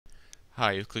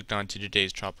Hi, you've clicked on to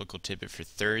today's tropical tidbit for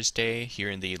Thursday. Here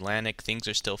in the Atlantic, things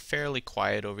are still fairly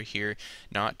quiet over here,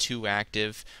 not too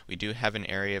active. We do have an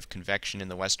area of convection in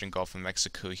the western Gulf of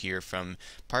Mexico here from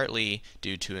partly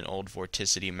due to an old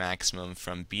vorticity maximum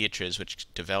from Beatrice,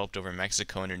 which developed over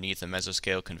Mexico underneath a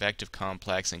mesoscale convective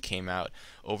complex and came out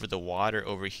over the water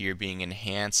over here, being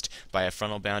enhanced by a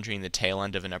frontal boundary in the tail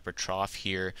end of an upper trough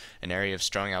here, an area of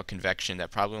strong out convection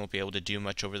that probably won't be able to do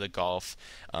much over the Gulf,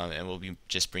 and will be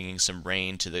just bringing some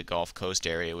rain to the Gulf Coast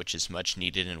area, which is much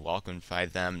needed and welcomed by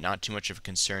them. Not too much of a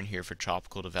concern here for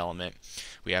tropical development.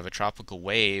 We have a tropical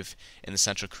wave in the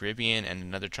Central Caribbean and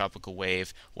another tropical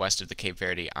wave west of the Cape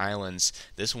Verde Islands.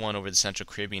 This one over the Central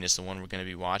Caribbean is the one we're going to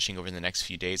be watching over the next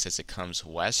few days as it comes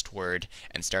westward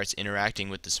and starts interacting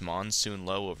with this monsoon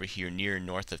low over here near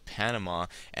north of Panama,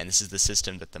 and this is the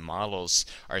system that the models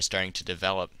are starting to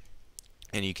develop.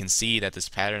 And you can see that this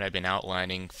pattern I've been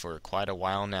outlining for quite a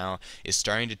while now is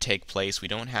starting to take place. We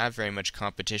don't have very much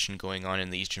competition going on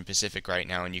in the Eastern Pacific right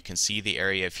now, and you can see the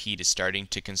area of heat is starting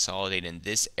to consolidate in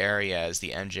this area as the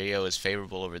MJO is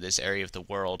favorable over this area of the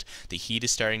world. The heat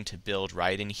is starting to build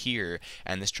right in here,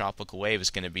 and this tropical wave is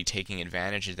going to be taking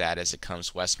advantage of that as it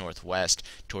comes west-northwest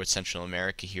towards Central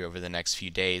America here over the next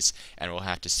few days, and we'll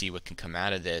have to see what can come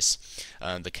out of this.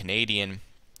 The Canadian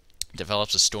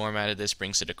develops a storm out of this,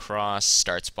 brings it across,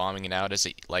 starts bombing it out as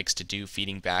it likes to do,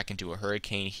 feeding back into a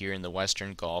hurricane here in the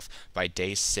western Gulf by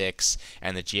day 6,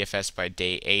 and the GFS by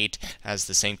day 8 has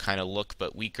the same kind of look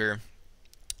but weaker.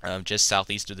 Just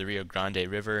southeast of the Rio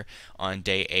Grande River on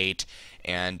day 8,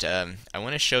 and I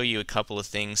want to show you a couple of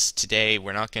things today.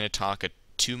 We're not going to talk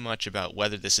too much about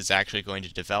whether this is actually going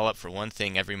to develop. For one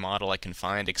thing, every model I can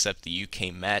find except the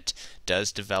UK Met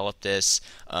does develop this.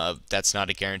 That's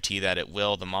not a guarantee that it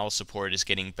will. The model support is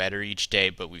getting better each day,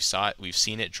 but we've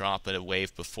seen it drop at a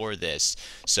wave before this,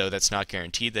 so that's not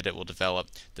guaranteed that it will develop.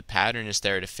 The pattern is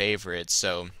there to favor it,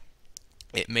 so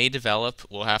it may develop.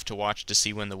 We'll have to watch to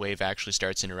see when the wave actually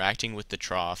starts interacting with the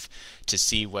trough to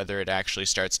see whether it actually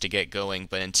starts to get going.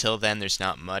 But until then, there's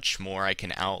not much more I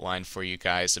can outline for you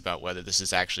guys about whether this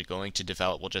is actually going to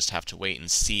develop. We'll just have to wait and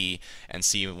see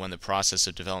when the process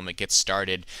of development gets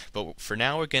started. But for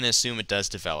now, we're going to assume it does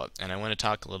develop. And I want to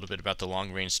talk a little bit about the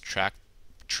long-range track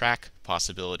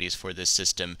possibilities for this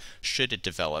system should it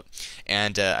develop.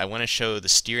 And I want to show the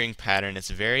steering pattern. It's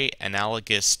very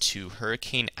analogous to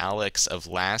Hurricane Alex of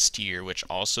last year, which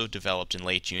also developed in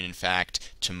late June. In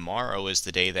fact, tomorrow is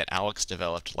the day that Alex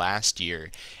developed last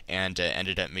year and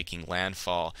ended up making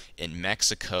landfall in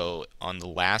Mexico on the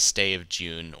last day of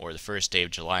June or the first day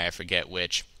of July, I forget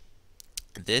which.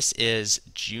 This is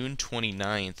June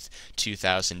 29th,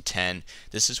 2010.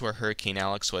 This is where Hurricane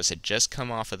Alex was. Had just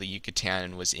come off of the Yucatan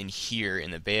and was in here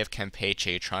in the Bay of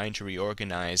Campeche trying to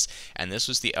reorganize, and this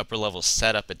was the upper level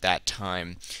setup at that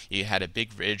time. You had a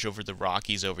big ridge over the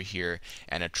Rockies over here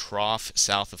and a trough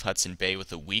south of Hudson Bay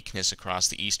with a weakness across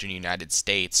the eastern United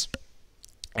States.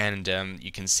 And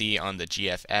you can see on the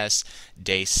GFS,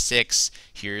 day 6,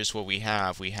 here's what we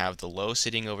have. We have the low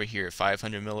sitting over here at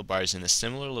 500 millibars in a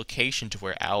similar location to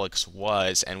where Alex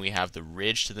was, and we have the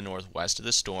ridge to the northwest of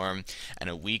the storm and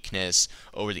a weakness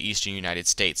over the eastern United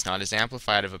States. Not as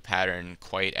amplified of a pattern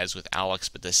quite as with Alex,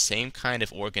 but the same kind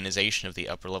of organization of the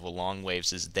upper level long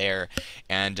waves is there.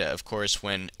 And of course,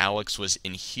 when Alex was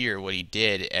in here, what he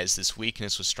did, as this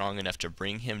weakness was strong enough to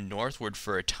bring him northward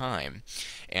for a time,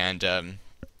 and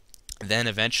then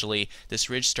eventually this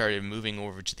ridge started moving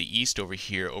over to the east over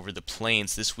here over the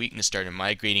plains. This weakness started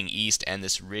migrating east, and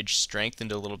this ridge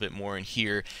strengthened a little bit more in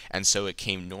here, and so it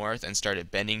came north and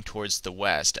started bending towards the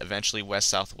west, eventually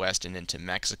west-southwest and into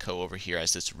Mexico over here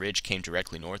as this ridge came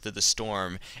directly north of the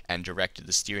storm and directed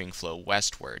the steering flow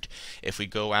westward. If we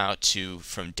go out to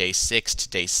from day 6 to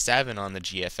day 7 on the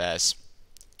GFS,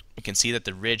 you can see that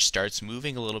the ridge starts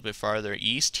moving a little bit farther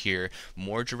east here,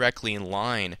 more directly in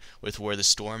line with where the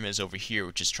storm is over here,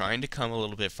 which is trying to come a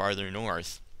little bit farther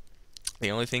north.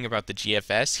 The only thing about the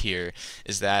GFS here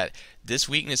is that this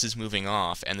weakness is moving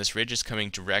off, and this ridge is coming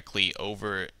directly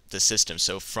over the system.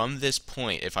 So from this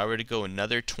point, if I were to go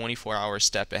another 24-hour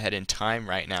step ahead in time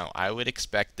right now, I would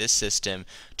expect this system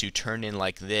to turn in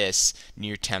like this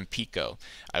near Tampico.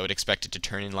 I would expect it to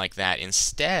turn in like that.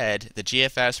 Instead, the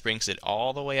GFS brings it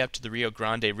all the way up to the Rio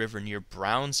Grande River near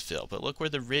Brownsville. But look where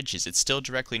the ridge is. It's still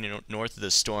directly north of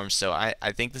the storm. So I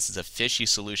think this is a fishy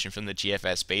solution from the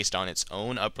GFS based on its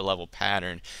own upper level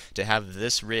pattern. To have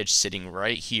this ridge sitting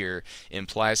right here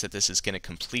implies that this is going to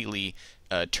completely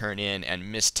turn in and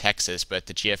miss Texas, but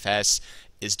the GFS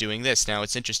is doing this. Now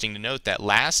it's interesting to note that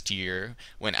last year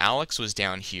when Alex was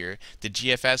down here, the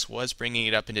GFS was bringing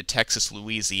it up into Texas,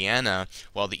 Louisiana,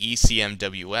 while the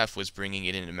ECMWF was bringing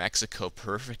it into Mexico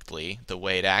perfectly the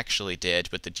way it actually did,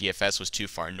 but the GFS was too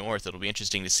far north. It'll be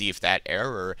interesting to see if that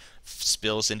error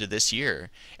spills into this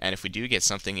year, and if we do get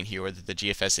something in here where the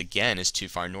GFS again is too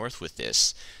far north with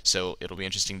this. So it'll be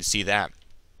interesting to see that.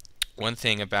 One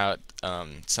thing about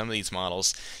some of these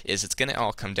models is it's going to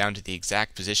all come down to the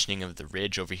exact positioning of the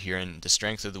ridge over here and the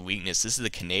strength of the weakness. This is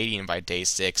the Canadian by day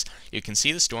 6. You can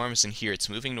see the storm is in here. It's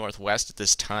moving northwest at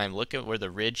this time. Look at where the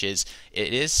ridge is.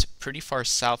 It is pretty far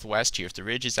southwest here. If the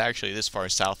ridge is actually this far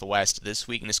southwest, this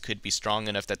weakness could be strong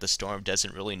enough that the storm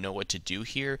doesn't really know what to do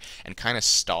here and kind of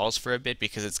stalls for a bit,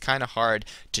 because it's kind of hard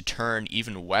to turn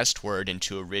even westward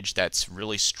into a ridge that's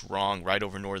really strong right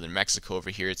over northern Mexico over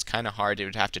here. It's kind of hard. It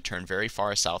would have to turn very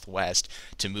far southwest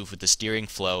to move with the steering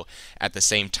flow. At the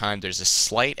same time, there's a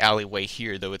slight alleyway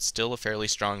here, though it's still a fairly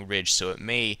strong ridge, so it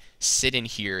may sit in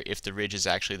here if the ridge is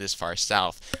actually this far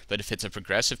south. But if it's a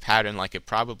progressive pattern like it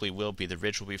probably will be, the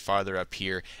ridge will be farther up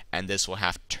here and this will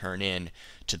have to turn in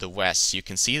to the west. So you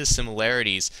can see the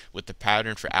similarities with the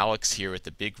pattern for Alex here, with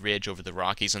the big ridge over the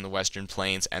Rockies on the western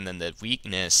plains and then the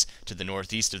weakness to the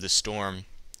northeast of the storm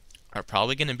are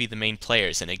probably going to be the main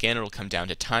players. And again, it'll come down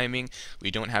to timing. We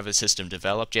don't have a system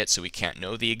developed yet, so we can't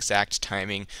know the exact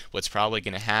timing. What's probably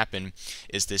going to happen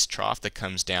is this trough that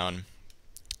comes down.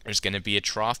 There's going to be a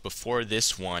trough before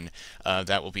this one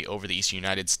that will be over the eastern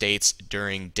United States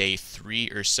during day 3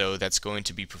 or so. That's going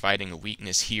to be providing a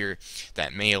weakness here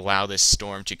that may allow this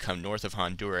storm to come north of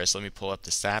Honduras. Let me pull up the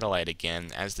satellite again.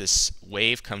 As this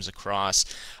wave comes across,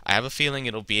 I have a feeling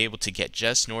it'll be able to get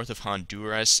just north of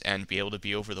Honduras and be able to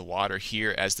be over the water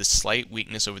here, as this slight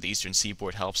weakness over the eastern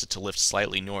seaboard helps it to lift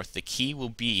slightly north. The key will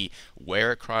be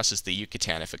where it crosses the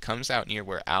Yucatan. If it comes out near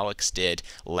where Alex did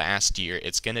last year,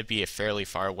 it's going to be a fairly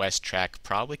far west track,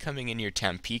 probably coming in near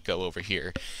Tampico over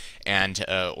here, and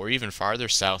or even farther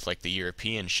south like the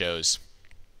European shows,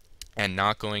 and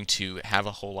not going to have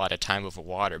a whole lot of time over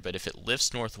water. But if it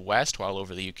lifts northwest while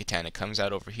over the Yucatan, it comes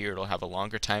out over here, it'll have a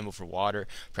longer time over water,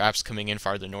 perhaps coming in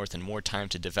farther north and more time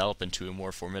to develop into a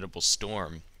more formidable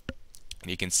storm. And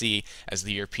you can see as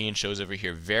the European shows over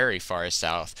here very far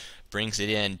south, brings it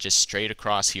in just straight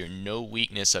across here, no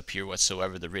weakness up here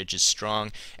whatsoever. The ridge is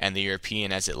strong, and the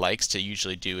European, as it likes to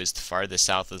usually do, is the farthest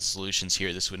south of the solutions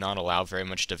here. This would not allow very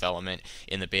much development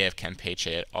in the Bay of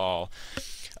Campeche at all.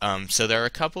 So there are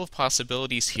a couple of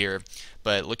possibilities here,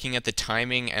 but looking at the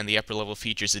timing and the upper level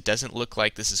features, it doesn't look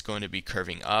like this is going to be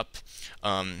curving up.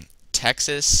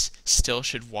 Texas still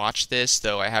should watch this,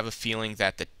 though I have a feeling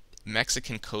that the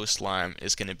Mexican coastline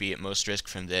is going to be at most risk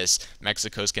from this.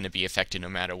 Mexico is going to be affected no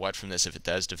matter what from this if it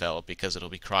does develop, because it'll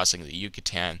be crossing the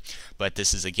Yucatan. But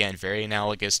this is again very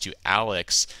analogous to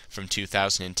Alex from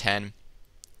 2010.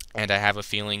 And I have a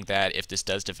feeling that if this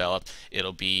does develop,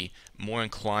 it'll be more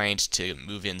inclined to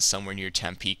move in somewhere near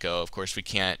Tampico. Of course, we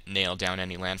can't nail down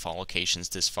any landfall locations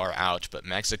this far out, but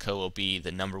Mexico will be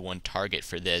the #1 target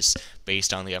for this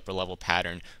based on the upper level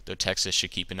pattern, though Texas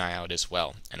should keep an eye out as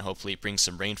well. And hopefully it brings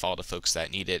some rainfall to folks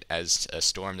that need it as a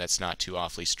storm that's not too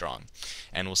awfully strong.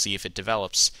 And we'll see if it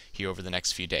develops here over the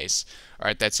next few days.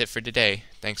 Alright, that's it for today.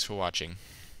 Thanks for watching.